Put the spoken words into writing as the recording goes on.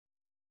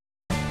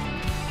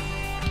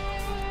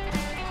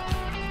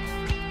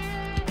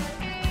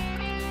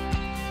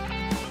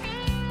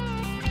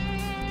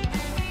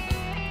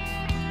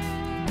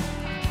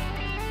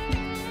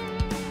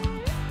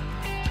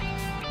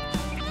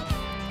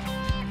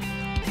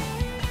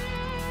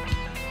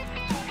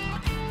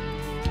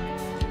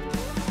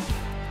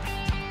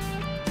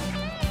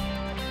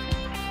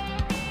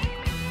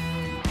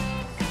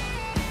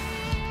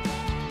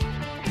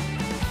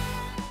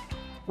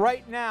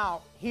Right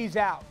now, he's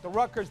out. The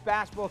Rutgers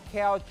basketball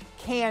coach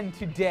canned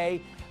today.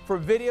 For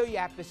video, you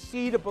have to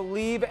see to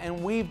believe,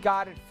 and we've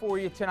got it for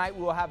you tonight.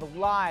 We'll have it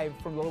live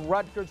from the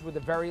Rutgers with the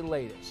very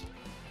latest.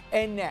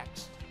 And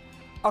next,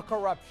 a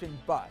corruption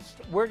bust.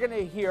 We're going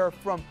to hear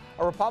from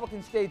a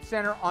Republican state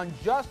senator on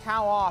just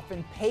how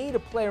often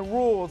pay-to-play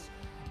rules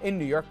in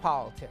New York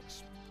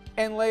politics.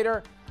 And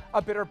later,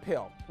 a bitter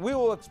pill. We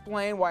will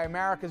explain why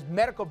America's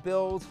medical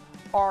bills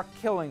are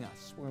killing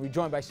us. We're going to be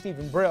joined by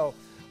Stephen Brill,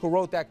 who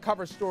wrote that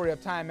cover story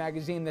of Time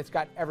magazine that's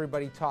got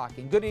everybody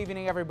talking. Good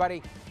evening,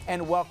 everybody,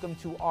 and welcome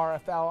to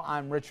RFL.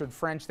 I'm Richard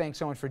French. Thanks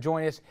so much for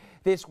joining us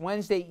this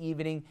Wednesday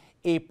evening,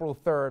 April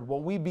 3rd.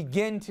 Well, we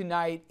begin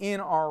tonight in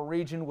our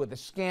region with a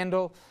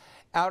scandal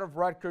out of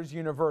Rutgers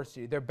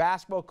University. Their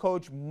basketball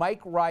coach,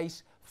 Mike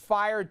Rice,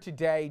 fired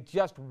today,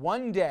 just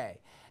one day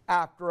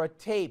after a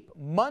tape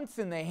months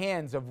in the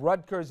hands of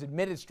Rutgers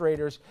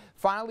administrators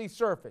finally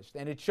surfaced,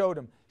 and it showed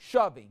him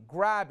shoving,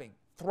 grabbing,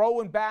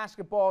 throwing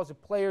basketballs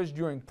at players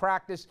during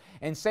practice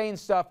and saying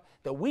stuff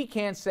that we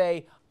can't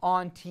say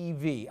on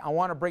TV. I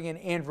want to bring in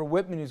Andrew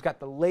Whitman, who's got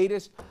the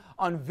latest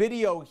on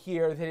video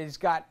here that has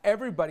got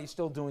everybody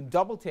still doing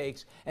double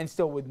takes and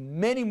still with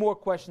many more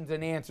questions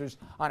and answers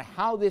on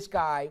how this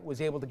guy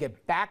was able to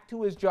get back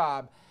to his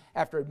job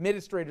after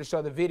administrators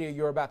saw the video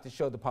you're about to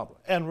show the public.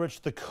 And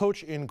Rich, the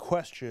coach in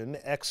question,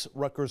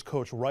 ex-Rutgers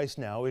coach Rice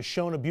now, is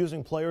shown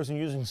abusing players and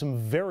using some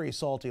very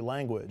salty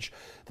language.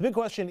 The big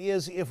question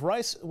is, if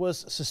Rice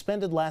was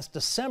suspended last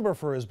December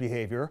for his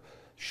behavior,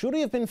 should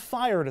he have been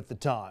fired at the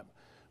time?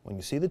 When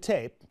you see the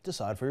tape,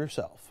 decide for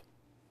yourself.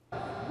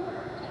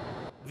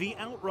 The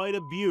outright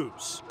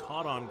abuse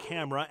caught on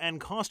camera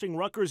and costing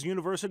Rutgers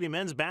University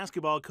men's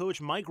basketball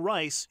coach Mike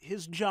Rice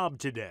his job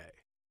today.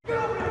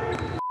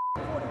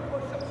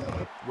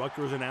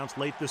 Rutgers announced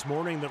late this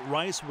morning that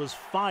Rice was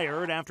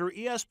fired after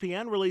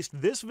ESPN released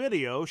this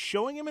video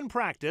showing him in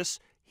practice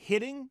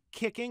hitting,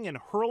 kicking, and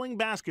hurling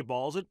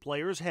basketballs at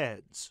players'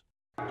 heads.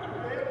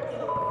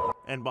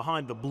 And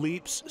behind the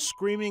bleeps,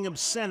 screaming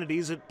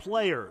obscenities at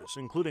players,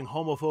 including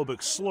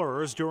homophobic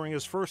slurs during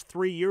his first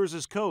 3 years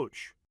as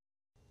coach.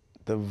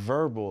 The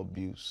verbal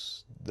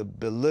abuse, the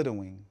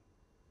belittling.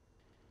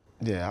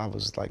 Yeah, I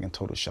was like in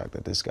total shock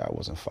that this guy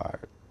wasn't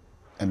fired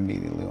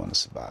immediately on the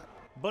spot.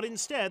 But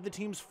instead, the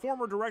team's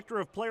former director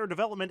of player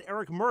development,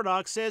 Eric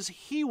Murdoch, says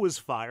he was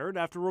fired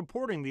after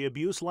reporting the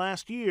abuse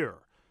last year.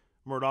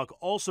 Murdoch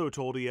also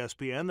told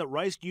ESPN that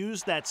Rice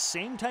used that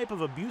same type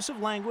of abusive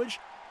language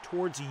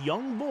towards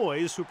young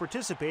boys who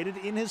participated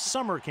in his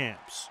summer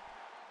camps.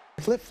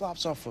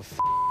 Flip-flops are for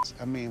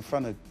I mean, in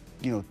front of,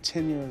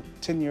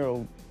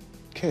 10-year-old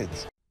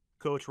kids.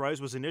 Coach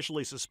Rice was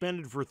initially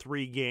suspended for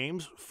 3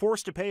 games,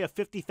 forced to pay a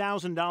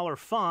 $50,000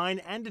 fine,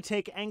 and to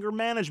take anger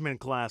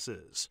management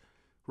classes.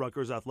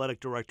 Rutgers athletic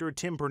director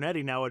Tim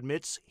Pernetti now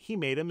admits he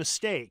made a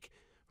mistake,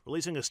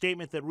 releasing a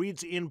statement that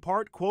reads in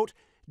part, quote,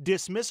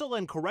 "Dismissal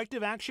and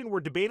corrective action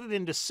were debated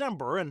in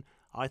December, and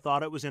I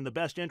thought it was in the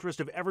best interest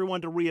of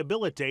everyone to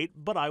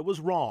rehabilitate, but I was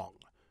wrong."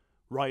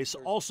 Rice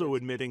also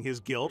admitting his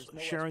guilt,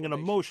 sharing an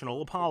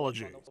emotional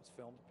apology.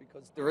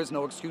 Because there is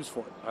no excuse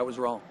for it. I was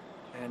wrong.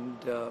 And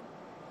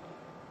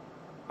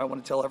I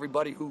want to tell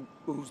everybody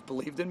who's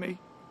believed in me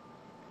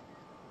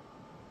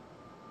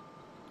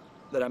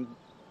that I'm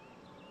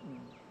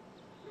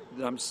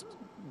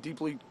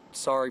deeply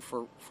sorry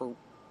for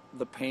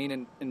the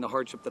pain and the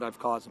hardship that I've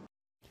caused him.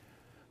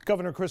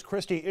 Governor Chris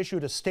Christie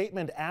issued a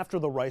statement after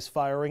the Rice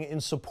firing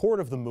in support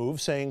of the move,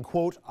 saying,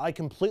 quote, "I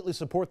completely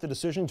support the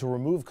decision to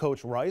remove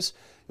Coach Rice.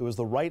 It was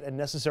the right and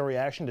necessary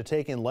action to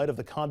take in light of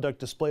the conduct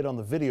displayed on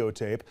the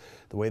videotape.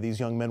 The way these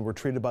young men were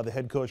treated by the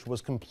head coach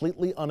was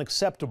completely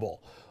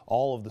unacceptable.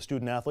 All of the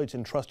student athletes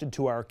entrusted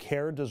to our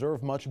care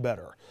deserve much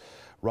better."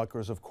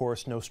 Rutgers, of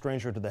course, no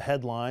stranger to the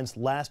headlines,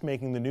 last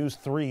making the news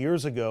 3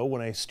 years ago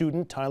when a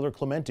student, Tyler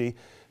Clementi,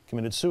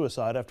 committed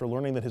suicide after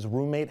learning that his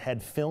roommate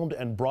had filmed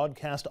and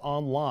broadcast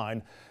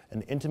online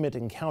an intimate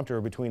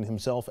encounter between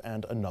himself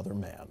and another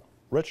man.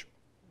 Rich?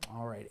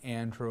 All right,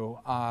 Andrew.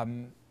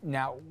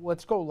 Now,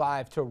 let's go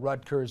live to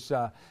Rutgers,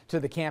 to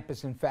the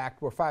campus, in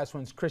fact, where Fox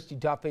 1's Christy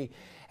Duffy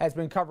has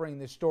been covering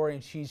this story,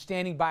 and she's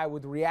standing by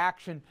with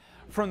reaction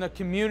from the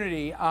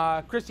community.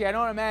 Christy, I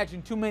don't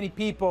imagine too many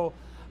people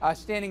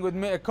standing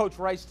with Coach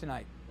Rice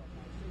tonight.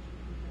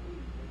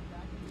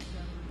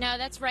 No,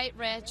 that's right,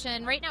 Rich.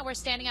 And right now we're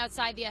standing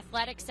outside the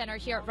athletic center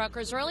here at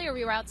Rutgers. Earlier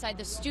we were outside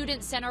the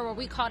student center where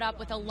we caught up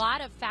with a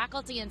lot of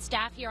faculty and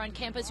staff here on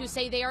campus who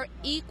say they are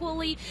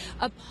equally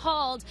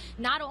appalled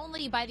not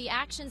only by the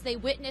actions they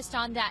witnessed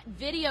on that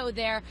video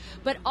there,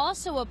 but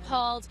also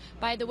appalled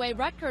by the way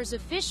Rutgers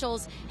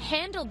officials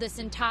handled this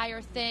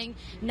entire thing,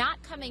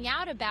 not coming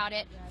out about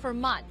it for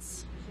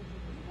months.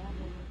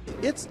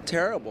 It's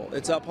terrible.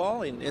 It's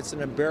appalling. It's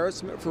an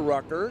embarrassment for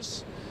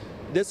Rutgers.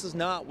 This is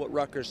not what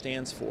Rutgers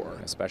stands for.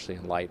 Especially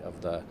in light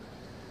of the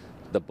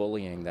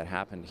bullying that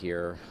happened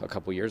here a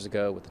couple years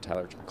ago with the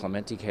Tyler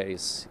Clementi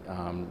case.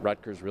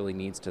 Rutgers really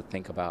needs to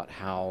think about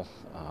how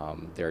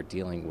they're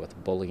dealing with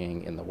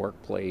bullying in the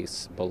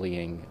workplace,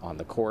 bullying on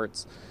the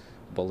courts,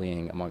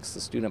 bullying amongst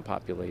the student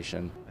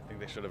population.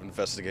 they should have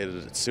investigated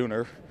it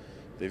sooner.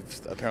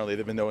 Apparently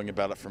they've been knowing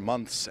about it for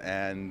months,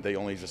 and they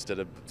only just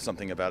did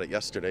something about it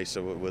yesterday,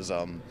 so it was,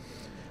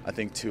 I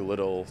think, too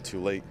little,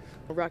 too late.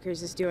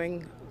 Rutgers is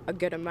doing a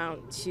good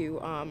amount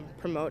to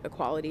promote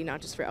equality,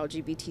 not just for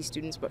LGBT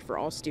students, but for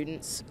all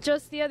students.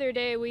 Just the other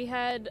day, we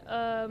had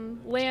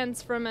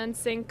Lance from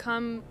NSYNC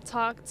come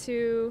talk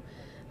to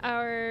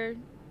our,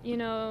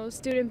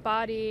 student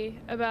body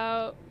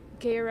about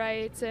gay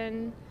rights,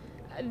 and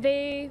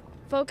they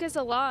focus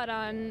a lot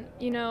on,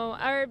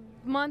 our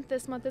month.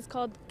 This month is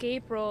called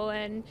Gapril,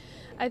 and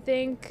I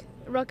think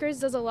Rutgers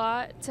does a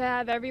lot to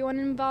have everyone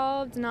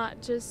involved,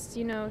 not just,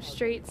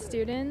 straight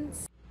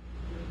students.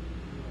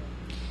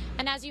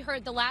 And as you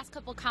heard the last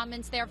couple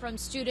comments there from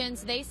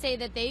students, they say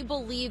that they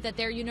believe that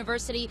their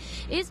university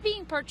is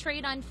being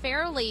portrayed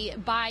unfairly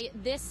by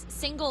this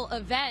single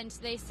event.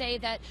 They say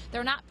that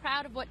they're not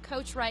proud of what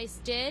Coach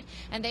Rice did,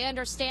 and they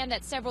understand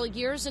that several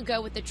years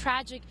ago with the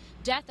tragic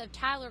death of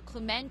Tyler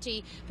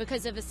Clementi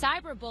because of a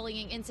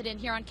cyberbullying incident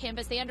here on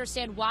campus, they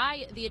understand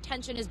why the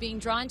attention is being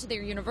drawn to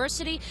their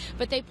university,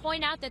 but they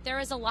point out that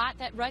there is a lot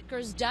that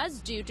Rutgers does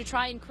do to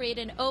try and create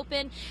an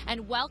open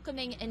and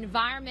welcoming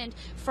environment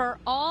for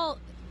all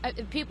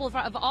people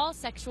of all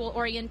sexual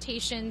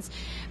orientations,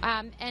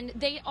 and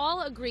they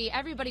all agree.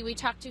 Everybody we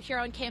talked to here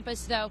on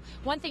campus, though,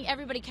 one thing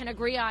everybody can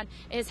agree on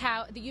is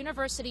how the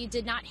university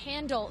did not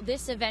handle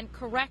this event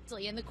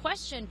correctly. And the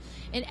question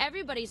in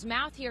everybody's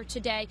mouth here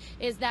today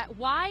is that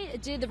why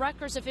did the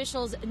Rutgers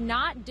officials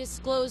not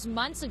disclose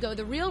months ago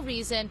the real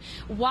reason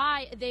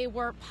why they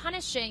were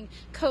punishing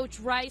Coach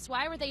Rice?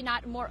 Why were they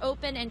not more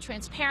open and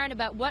transparent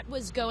about what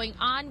was going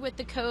on with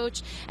the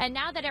coach? And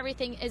now that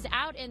everything is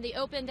out in the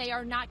open, they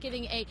are not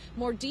giving a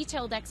more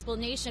detailed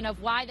explanation of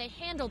why they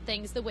handled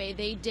things the way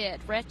they did.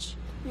 Rich?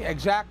 Yeah,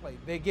 exactly.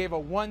 They gave a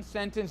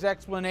one-sentence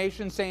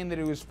explanation saying that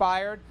he was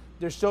fired.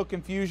 There's still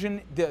confusion.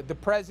 The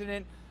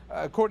president,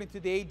 according to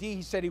the AD,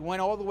 he said he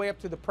went all the way up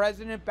to the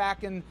president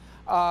back in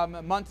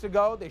months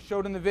ago. They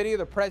showed in the video.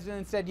 The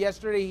president said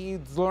yesterday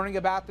he's learning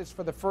about this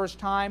for the first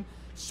time.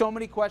 So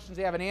many questions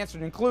they haven't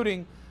answered,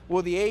 including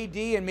will the AD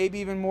and maybe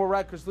even more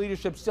Rutgers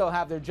leadership still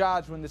have their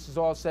jobs when this is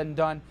all said and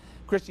done?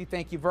 Christy,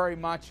 thank you very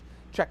much.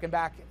 Checking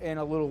back in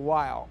a little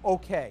while.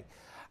 Okay,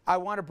 I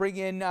want to bring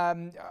in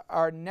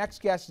our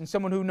next guest and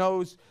someone who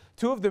knows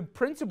two of the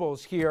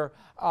principals here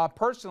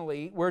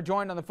personally. We're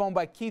joined on the phone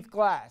by Keith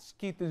Glass.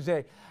 Keith is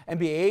an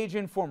NBA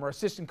agent, former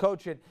assistant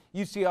coach at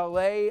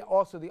UCLA,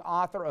 also the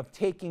author of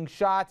Taking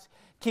Shots.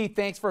 Keith,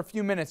 thanks for a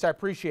few minutes. I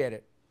appreciate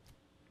it.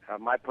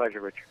 My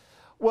pleasure, Richard.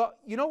 Well,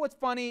 you know what's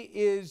funny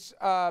is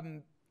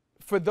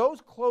for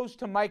those close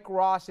to Mike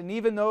Ross and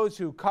even those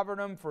who covered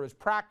him for his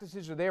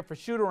practices or there for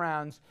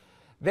shoot-arounds,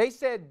 they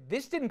said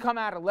this didn't come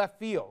out of left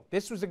field.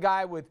 This was a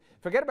guy with,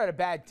 forget about a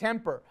bad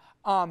temper.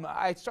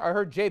 I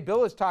heard Jay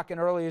Billis talking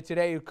earlier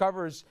today, who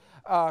covers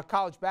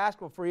college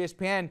basketball for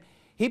ESPN.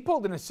 He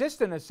pulled an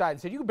assistant aside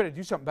and said, you better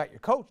do something about your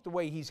coach, the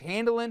way he's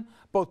handling,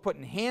 both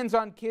putting hands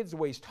on kids, the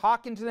way he's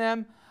talking to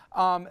them.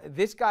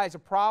 This guy's a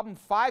problem.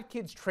 5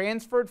 kids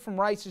transferred from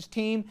Rice's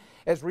team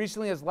as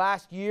recently as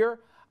last year.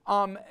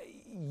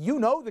 You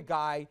know the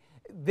guy.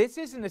 This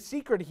isn't a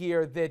secret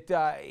here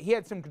that he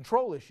had some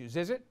control issues,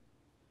 is it?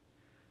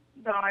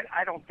 No,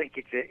 I don't think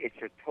it's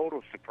a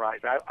total surprise.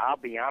 I'll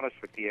be honest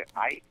with you.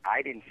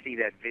 I didn't see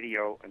that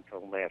video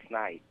until last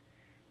night,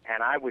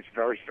 and I was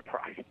very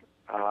surprised.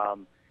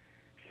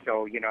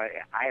 So,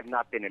 I have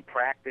not been in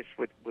practice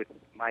with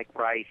Mike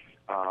Rice.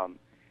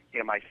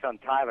 My son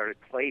Tyler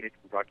had played at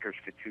Rutgers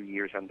for 2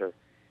 years under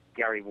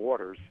Gary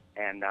Waters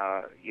and,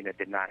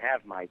 did not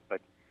have Mike.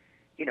 But,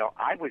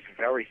 I was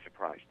very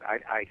surprised.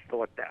 I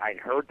thought that I'd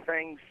heard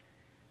things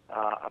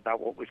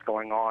about what was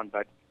going on,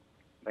 but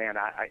man,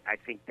 I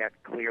think that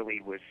clearly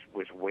was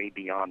way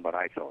beyond what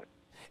I thought.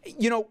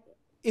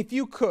 If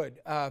you could,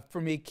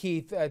 for me,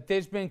 Keith,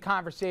 there's been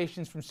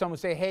conversations from someone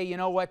say, hey, you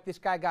know what, this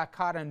guy got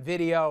caught on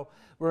video.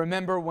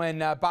 Remember when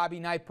Bobby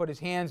Knight put his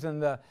hands in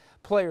the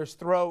player's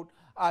throat?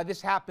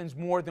 This happens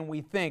more than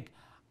we think.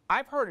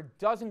 I've heard a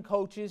dozen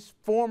coaches,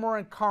 former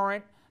and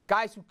current,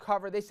 guys who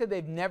cover, they said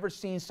they've never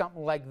seen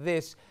something like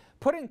this.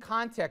 Put in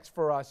context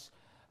for us.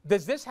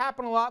 Does this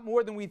happen a lot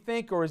more than we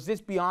think, or is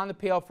this beyond the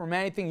pale from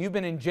anything you've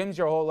been in gyms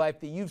your whole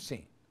life that you've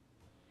seen?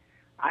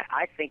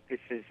 I think this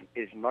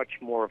is much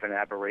more of an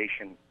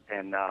aberration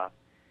than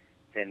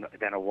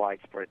a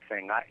widespread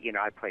thing.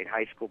 I played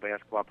high school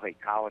basketball, I played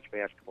college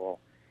basketball.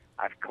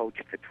 I've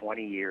coached for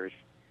 20 years.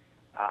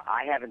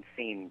 I haven't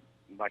seen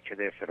much of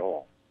this at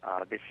all.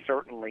 This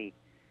certainly,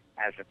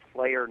 as a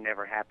player,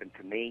 never happened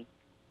to me.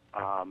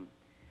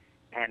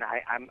 And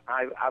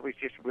I was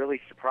just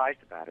really surprised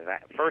about it.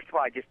 First of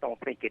all, I just don't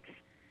think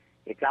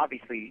it's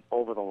obviously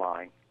over the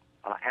line.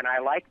 And I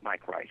like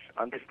Mike Rice.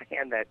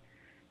 Understand that,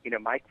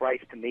 Mike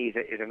Rice to me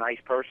is a nice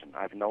person.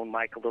 I've known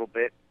Mike a little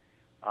bit.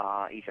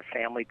 He's a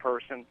family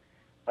person,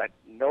 but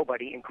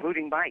nobody,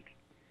 including Mike,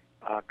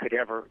 could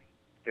ever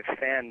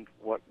defend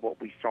what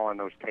we saw in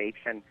those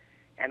tapes. And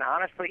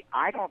honestly,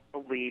 I don't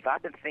believe,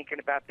 I've been thinking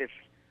about this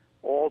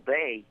all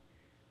day.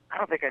 I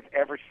don't think I've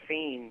ever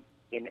seen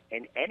in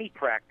any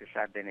practice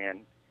I've been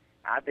in.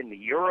 I've been to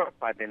Europe,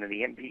 I've been to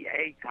the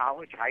NBA,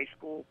 college, high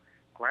school,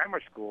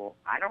 grammar school.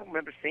 I don't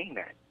remember seeing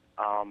that.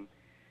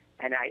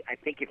 And I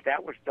think if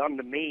that was done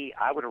to me,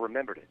 I would have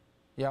remembered it.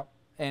 Yep.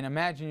 And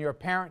imagine you're a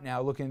parent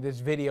now looking at this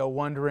video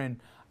wondering,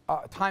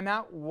 time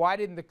out, why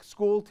didn't the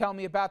school tell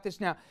me about this?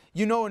 Now,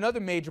 you know another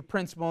major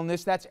principal in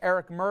this, that's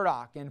Eric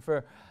Murdoch. And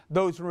for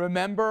those who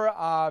remember,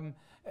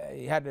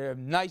 he had a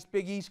nice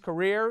Big East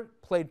career,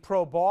 played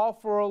pro ball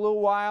for a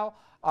little while,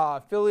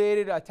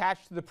 affiliated,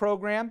 attached to the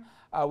program.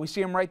 We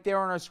see him right there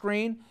on our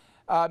screen.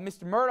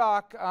 Mr.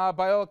 Murdoch,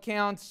 by all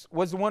accounts,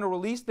 was the one who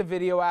released the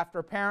video after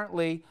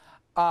apparently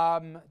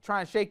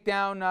trying to shake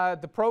down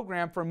the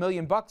program for $1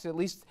 million. At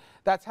least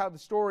that's how the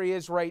story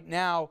is right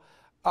now.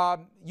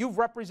 You've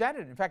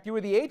represented, in fact, you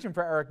were the agent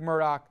for Eric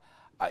Murdoch.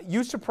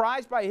 You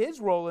surprised by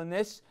his role in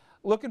this,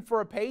 looking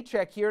for a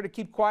paycheck here to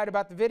keep quiet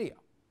about the video?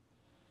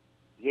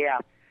 Yeah.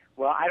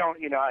 Well, I don't,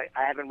 I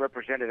haven't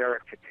represented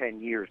Eric for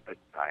 10 years, but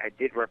I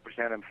did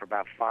represent him for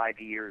about 5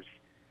 years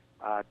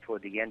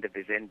toward the end of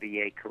his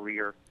NBA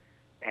career.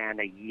 And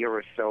a year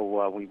or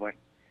so, we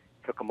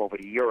took him over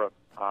to Europe,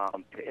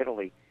 to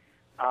Italy.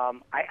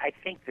 I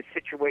think the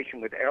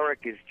situation with Eric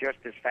is just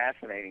as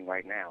fascinating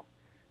right now,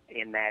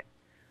 in that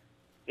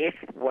if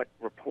what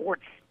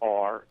reports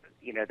are,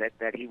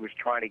 that he was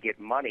trying to get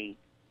money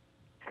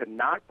to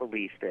not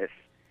release this,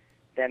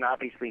 then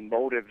obviously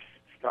motives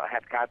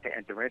have got to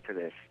enter into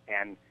this.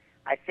 And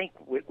I think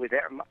with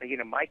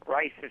Mike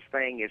Rice's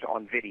thing is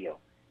on video.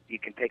 You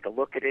can take a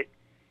look at it.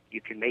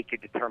 You can make a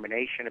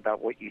determination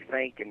about what you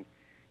think. And,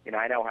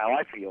 I know how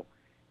I feel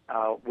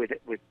with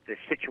the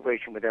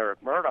situation with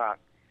Eric Murdoch.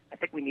 I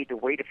think we need to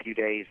wait a few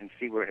days and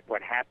see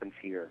what happens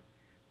here.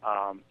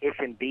 If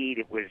indeed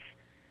it was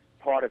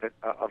part of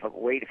a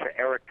way for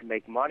Eric to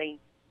make money,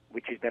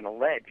 which has been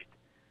alleged,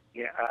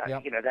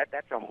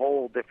 that's a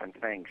whole different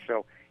thing.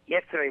 So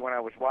yesterday when I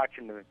was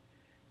watching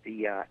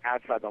the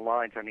Outside the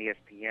Lines on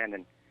ESPN,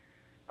 and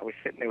I was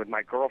sitting there with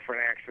my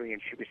girlfriend actually,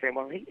 and she was saying,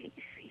 "Well,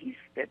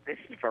 this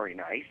is very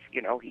nice.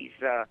 He's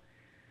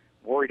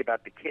worried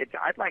about the kids."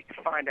 I'd like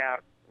to find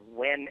out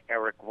when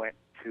Eric went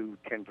to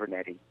Tim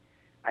Vernetti.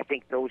 I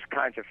think those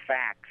kinds of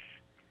facts,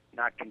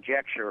 not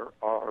conjecture,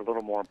 are a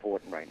little more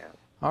important right now.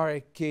 All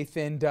right, Keith,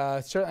 and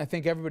certainly I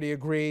think everybody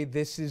agreed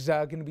this is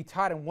going to be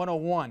taught in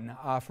 101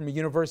 from a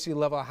university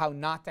level, how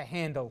not to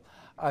handle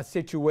a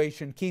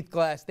situation. Keith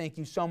Glass, thank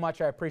you so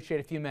much. I appreciate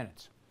a few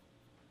minutes.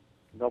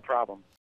 No problem.